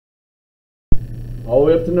All the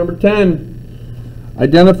way up to number 10.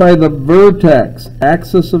 Identify the vertex,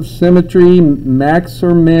 axis of symmetry, max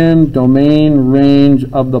or min, domain, range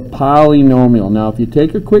of the polynomial. Now, if you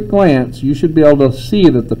take a quick glance, you should be able to see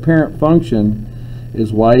that the parent function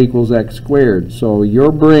is y equals x squared. So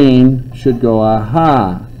your brain should go,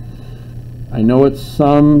 aha, I know it's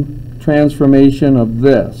some transformation of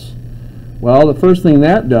this. Well, the first thing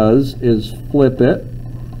that does is flip it.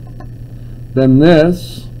 Then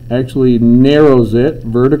this actually narrows it,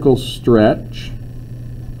 vertical stretch.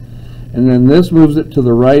 And then this moves it to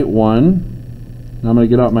the right one. Now I'm going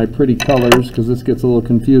to get out my pretty colors because this gets a little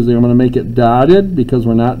confusing. I'm going to make it dotted because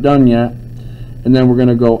we're not done yet. And then we're going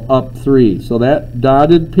to go up 3. So that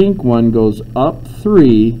dotted pink one goes up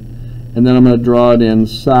 3, and then I'm going to draw it in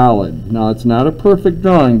solid. Now it's not a perfect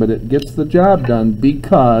drawing, but it gets the job done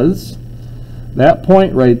because that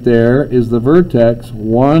point right there is the vertex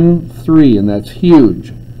 1, 3, and that's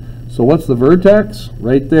huge. So what's the vertex?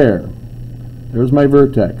 Right there. There's my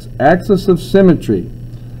vertex. Axis of symmetry.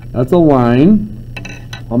 That's a line.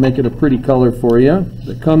 I'll make it a pretty color for you.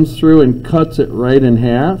 That comes through and cuts it right in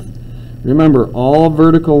half. Remember, all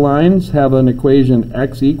vertical lines have an equation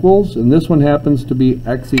x equals, and this one happens to be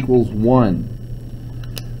x equals 1.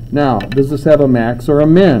 Now, does this have a max or a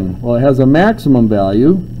min? Well, it has a maximum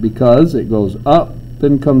value because it goes up,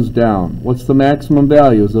 then comes down. What's the maximum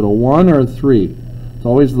value? Is it a 1 or a 3? It's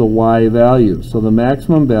always the y value. So the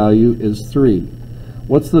maximum value is 3.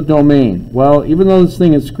 What's the domain? Well, even though this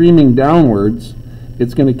thing is screaming downwards,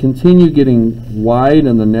 it's going to continue getting wide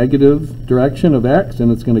in the negative direction of x,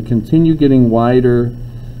 and it's going to continue getting wider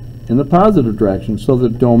in the positive direction. So the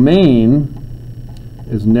domain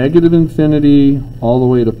is negative infinity all the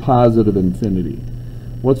way to positive infinity.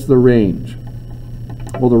 What's the range?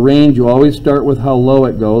 Well, the range, you always start with how low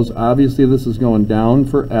it goes. Obviously, this is going down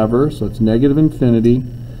forever, so it's negative infinity.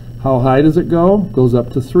 How high does it go? It goes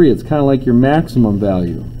up to 3. It's kind of like your maximum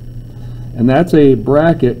value. And that's a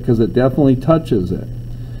bracket because it definitely touches it.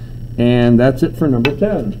 And that's it for number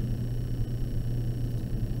 10.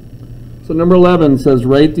 So number 11 says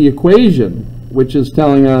write the equation, which is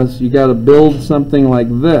telling us you got to build something like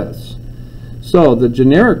this. So the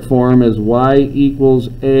generic form is y equals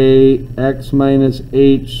a x minus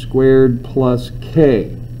h squared plus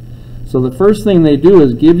k. So the first thing they do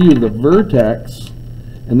is give you the vertex,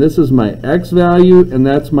 and this is my x value, and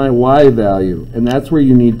that's my y value, and that's where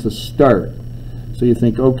you need to start. So you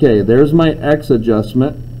think, okay, there's my x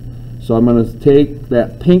adjustment, so I'm going to take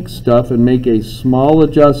that pink stuff and make a small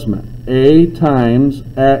adjustment, a times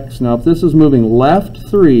x. Now if this is moving left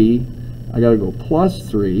 3, I got to go plus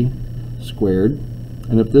 3 squared,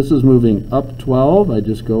 and if this is moving up 12, I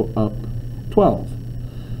just go up 12.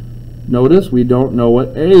 Notice we don't know what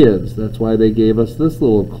a is. That's why they gave us this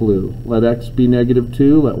little clue. Let x be negative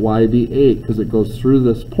 2, let y be 8, because it goes through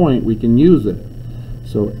this point, we can use it.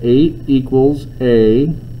 So 8 equals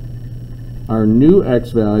a, our new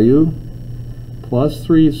x value, plus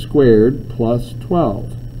 3 squared plus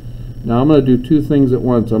 12. Now I'm going to do two things at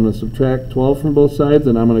once. I'm going to subtract 12 from both sides,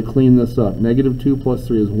 and I'm going to clean this up. Negative 2 plus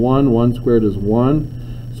 3 is 1. 1 squared is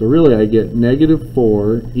 1. So really I get negative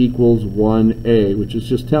 4 equals 1a, which is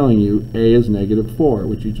just telling you a is negative 4,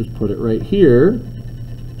 which you just put it right here.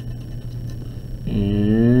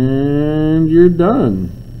 And you're done.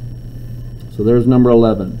 So there's number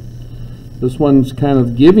 11. This one's kind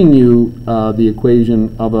of giving you the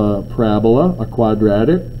equation of a parabola, a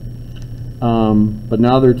quadratic. But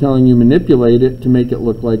now they're telling you manipulate it to make it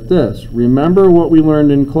look like this. Remember what we learned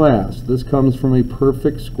in class. This comes from a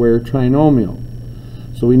perfect square trinomial.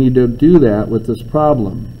 So we need to do that with this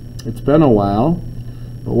problem. It's been a while,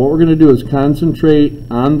 but what we're going to do is concentrate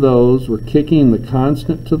on those. We're kicking the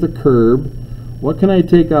constant to the curb. What can I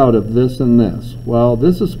take out of this and this? Well,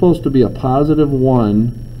 this is supposed to be a positive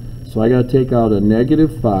 1, so I got to take out a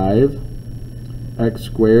negative 5. X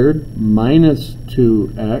squared minus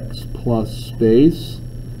 2x plus space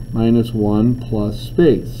minus 1 plus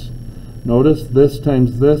space. Notice this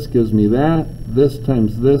times this gives me that, this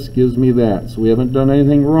times this gives me that. So we haven't done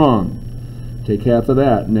anything wrong. Take half of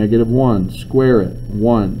that, negative 1, square it,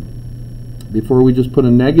 1. Before we just put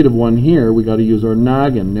a negative 1 here, we got to use our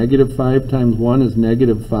noggin. Negative 5 times 1 is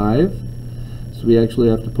negative 5. So we actually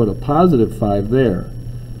have to put a positive 5 there.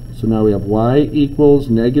 So now we have y equals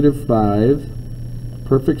negative 5.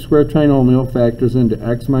 Perfect square trinomial factors into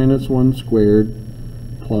x minus 1 squared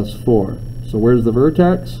plus 4. So where's the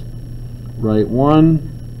vertex? Right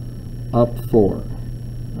 1, up 4.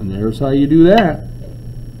 And there's how you do that.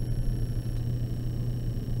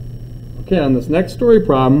 Okay, on this next story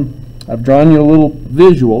problem, I've drawn you a little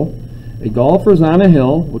visual. A golfer's on a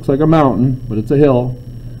hill, looks like a mountain, but it's a hill.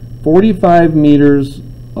 45 meters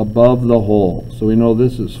above the hole. So we know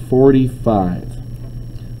this is 45.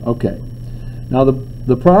 Okay. Now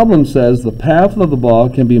the problem says the path of the ball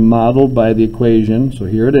can be modeled by the equation. So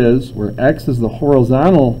here it is, where x is the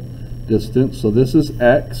horizontal distance. So this is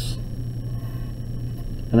x.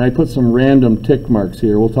 And I put some random tick marks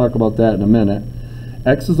here. We'll talk about that in a minute.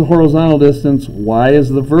 X is the horizontal distance, y is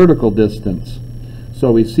the vertical distance.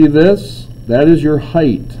 So we see this, that is your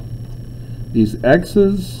height. These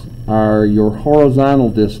x's are your horizontal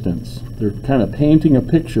distance. They're kind of painting a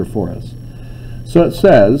picture for us. So it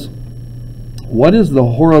says, what is the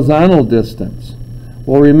horizontal distance?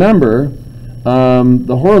 Well, remember,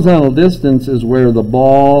 the horizontal distance is where the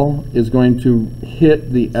ball is going to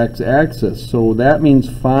hit the x-axis. So that means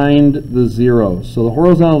find the zero. So the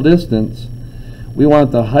horizontal distance, we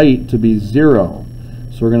want the height to be 0.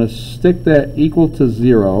 So we're going to stick that equal to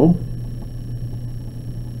 0.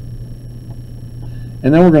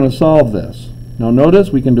 And then we're going to solve this. Now notice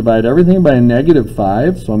we can divide everything by a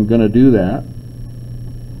 -5, so I'm going to do that.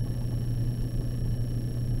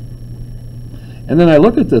 And then I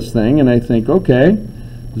look at this thing and I think, okay,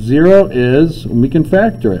 0 is, we can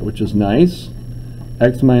factor it, which is nice.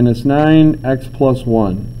 X minus 9, x plus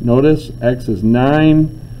 1. Notice x is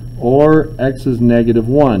 9 or x is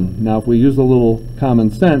 -1. Now if we use a little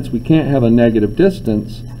common sense, we can't have a negative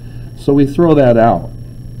distance, so we throw that out.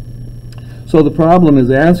 So the problem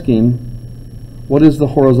is asking, what is the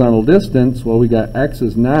horizontal distance? Well, we got x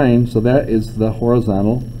is 9, so that is the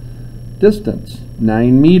horizontal distance,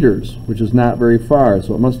 9 meters, which is not very far.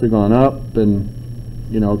 So it must have gone up and,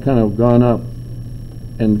 you know, kind of gone up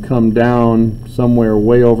and come down somewhere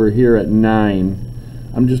way over here at 9.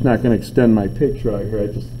 I'm just not going to extend my picture out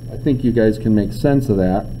here. I think you guys can make sense of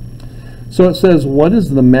that. So it says, what is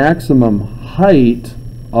the maximum height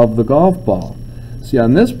of the golf ball? See,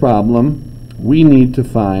 on this problem, we need to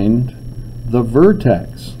find the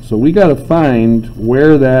vertex. So we got to find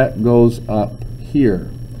where that goes up here.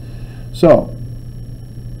 So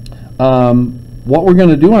what we're going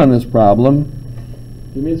to do on this problem,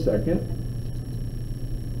 give me a second.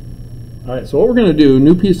 All right, so what we're going to do,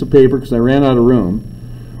 new piece of paper because I ran out of room.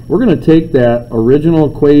 We're going to take that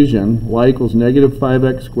original equation, y equals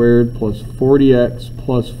 -5x squared plus 40x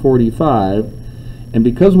plus 45, and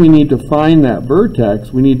because we need to find that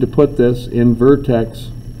vertex, we need to put this in vertex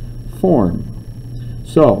form.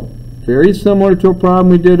 So, very similar to a problem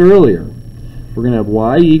we did earlier. We're going to have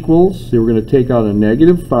y equals, so we're going to take out a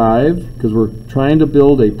 -5 because we're trying to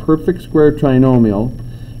build a perfect square trinomial.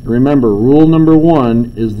 And remember, rule number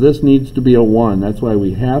 1 is this needs to be a 1. That's why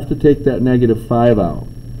we have to take that -5 out.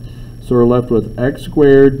 So we're left with x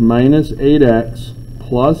squared minus 8x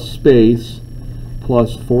plus space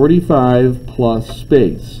plus 45 plus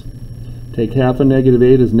space. Take half of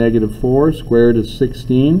 -8 is -4, squared is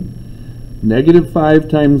 16. -5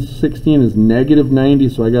 times 16 is -90,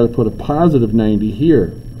 so I got to put a positive 90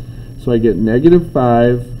 here. So I get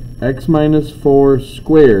 -5 x minus 4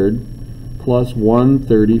 squared plus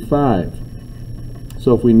 135.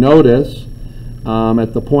 So if we notice,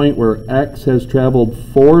 at the point where x has traveled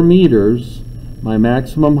 4 meters, my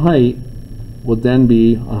maximum height would then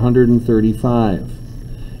be 135.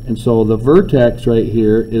 And so the vertex right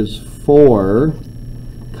here is 4,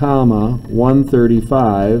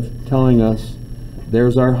 135, telling us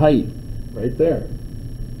there's our height right there.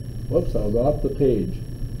 Whoops, I was off the page.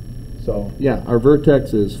 So yeah, our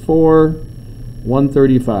vertex is 4,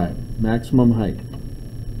 135, maximum height.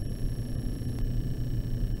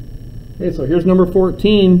 Okay, so here's number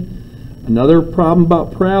 14. Another problem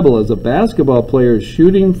about parabolas. A basketball player is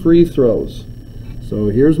shooting free throws. So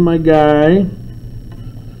here's my guy.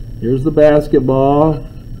 Here's the basketball.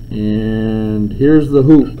 And here's the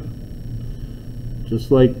hoop.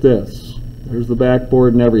 Just like this. There's the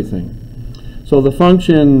backboard and everything. So the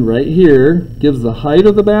function right here gives the height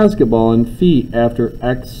of the basketball in feet after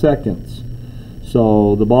x seconds.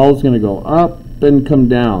 So the ball is going to go up and come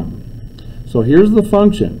down. So here's the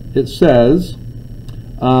function. It says,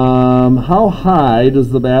 how high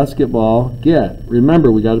does the basketball get?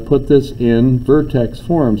 Remember, we got to put this in vertex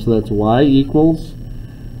form. So that's y equals.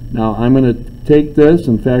 Now I'm going to take this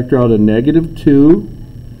and factor out a -2,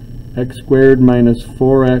 x squared minus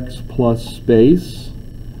 4x plus space,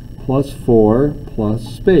 plus 4 plus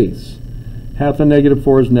space. Half of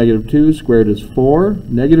 -4 is -2, squared is 4.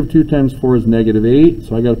 -2 times 4 is -8,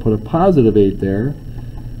 so I got to put a positive 8 there.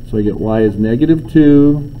 So I get y is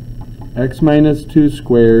 -2, x minus 2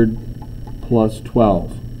 squared plus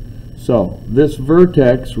 12. So this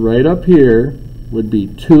vertex right up here would be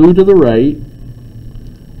 2 to the right,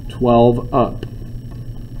 12 up.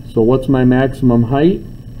 So what's my maximum height?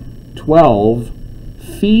 12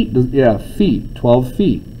 Feet, yeah, feet, 12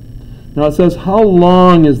 feet. Now it says, how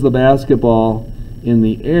long is the basketball in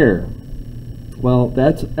the air? Well,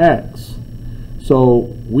 that's x.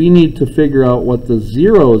 So we need to figure out what the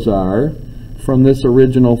zeros are from this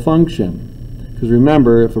original function. Because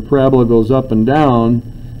remember, if a parabola goes up and down,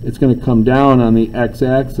 it's going to come down on the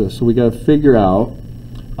x-axis. So we got to figure out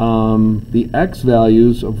the x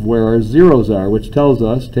values of where our zeros are, which tells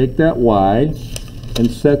us take that y and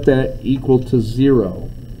set that equal to 0.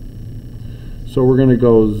 So we're going to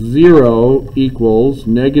go 0 equals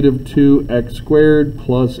negative 2x squared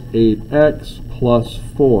plus 8x plus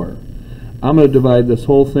 4. I'm going to divide this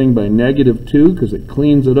whole thing by negative 2 because it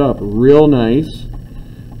cleans it up real nice.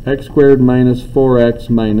 X squared minus 4x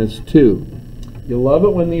minus 2. You love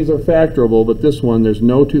it when these are factorable, but this one, there's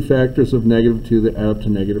no two factors of negative 2 that add up to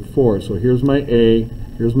negative 4. So here's my A,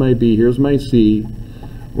 here's my B, here's my C.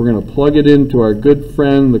 We're going to plug it into our good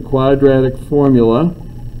friend, the quadratic formula,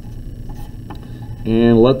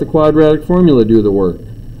 and let the quadratic formula do the work.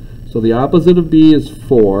 So the opposite of B is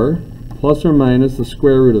 4, plus or minus the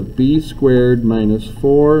square root of B squared minus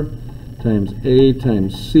 4 times A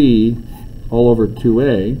times C, all over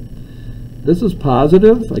 2A. This is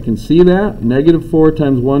positive, I can see that. Negative 4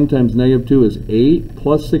 times 1 times negative 2 is 8,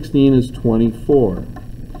 plus 16 is 24.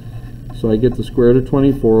 So I get the square root of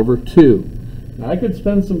 24 over 2. Now I could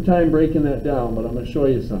spend some time breaking that down, but I'm going to show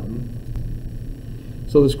you something.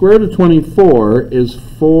 So the square root of 24 is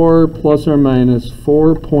 4 plus or minus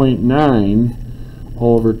 4.9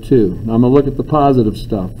 all over 2. Now I'm going to look at the positive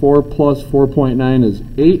stuff. 4 plus 4.9 is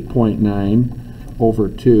 8.9 over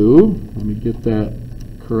 2. Let me get that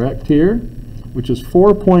correct here, which is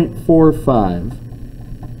 4.45.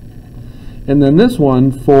 And then this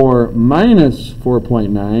one, 4 minus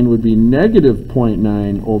 4.9, would be negative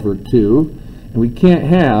 0.9 over 2. And we can't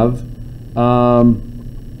have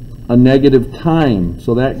a negative time,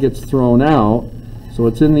 so that gets thrown out. So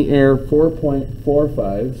it's in the air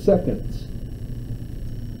 4.45 seconds.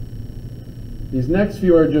 These next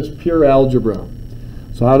few are just pure algebra.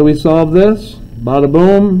 So how do we solve this? Bada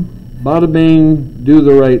boom, bada bing, do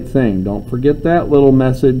the right thing. Don't forget that little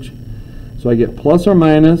message. So I get plus or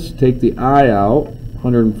minus, take the I out,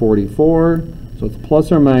 144, so it's plus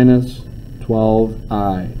or minus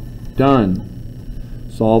 12i. Done.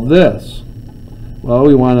 Solve this. Well,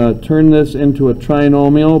 we want to turn this into a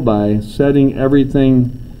trinomial by setting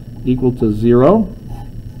everything equal to 0.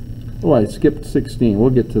 Oh, I skipped 16.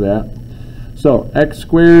 We'll get to that. So x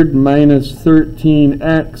squared minus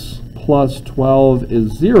 13x plus 12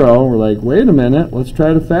 is 0. We're like, wait a minute, let's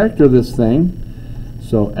try to factor this thing.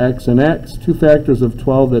 So x and x, two factors of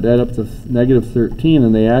 12 that add up to negative 13,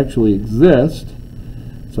 and they actually exist.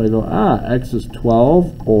 So I go, x is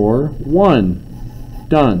 12 or 1.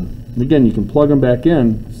 Done. And again, you can plug them back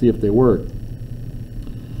in, see if they work.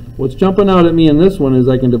 What's jumping out at me in this one is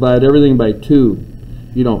I can divide everything by 2.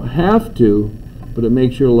 You don't have to, but it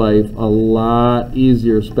makes your life a lot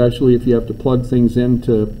easier, especially if you have to plug things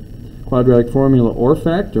into quadratic formula or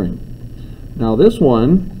factoring. Now this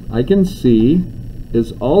one, I can see,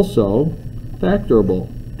 is also factorable.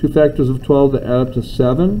 Two factors of 12 that add up to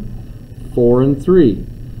 7, 4, and 3.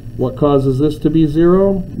 What causes this to be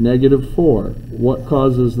 0? Negative 4. What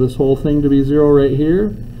causes this whole thing to be 0 right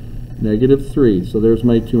here? Negative 3. So there's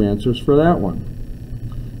my two answers for that one.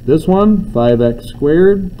 This one, 5x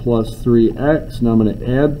squared plus 3x. Now I'm going to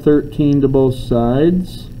add 13 to both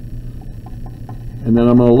sides. And then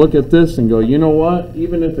I'm going to look at this and go, you know what?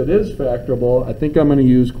 Even if it is factorable, I think I'm going to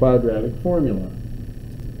use quadratic formula.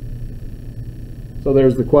 So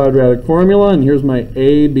there's the quadratic formula, and here's my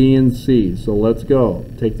A, B, and C. So let's go.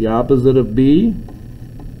 Take the opposite of B.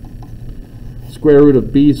 Square root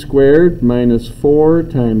of B squared minus 4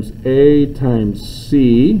 times A times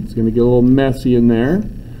C. It's going to get a little messy in there.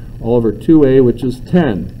 All over 2A, which is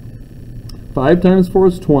 10. 5 times 4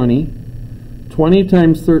 is 20. 20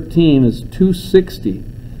 times 13 is 260.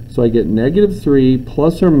 So I get negative 3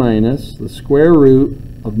 plus or minus the square root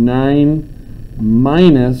of 9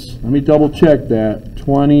 minus, let me double check that,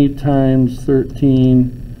 20 times 13,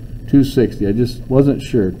 260. I just wasn't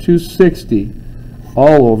sure. 260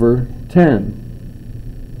 all over 10.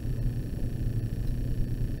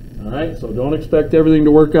 All right, so don't expect everything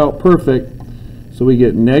to work out perfect. So we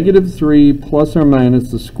get negative 3 plus or minus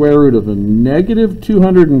the square root of a negative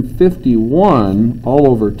 251 all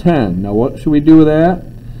over 10. Now what should we do with that?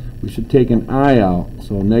 We should take an I out.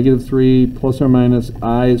 So negative 3 plus or minus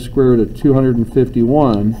I square root of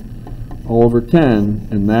 251 all over 10.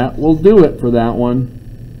 And that will do it for that one.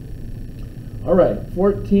 All right,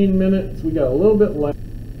 14 minutes. We got a little bit left.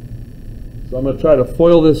 So I'm going to try to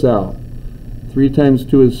FOIL this out. 3 times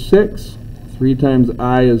 2 is 6. 3 times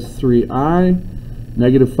I is 3I.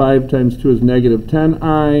 Negative 5 times 2 is negative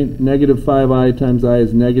 10I. Negative 5I times I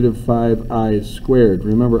is negative 5I squared.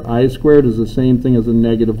 Remember, I squared is the same thing as a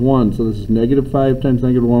negative 1. So this is negative 5 times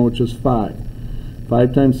negative 1, which is 5.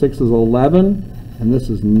 5 times 6 is 11. And this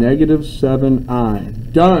is negative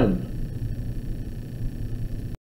 7I. Done.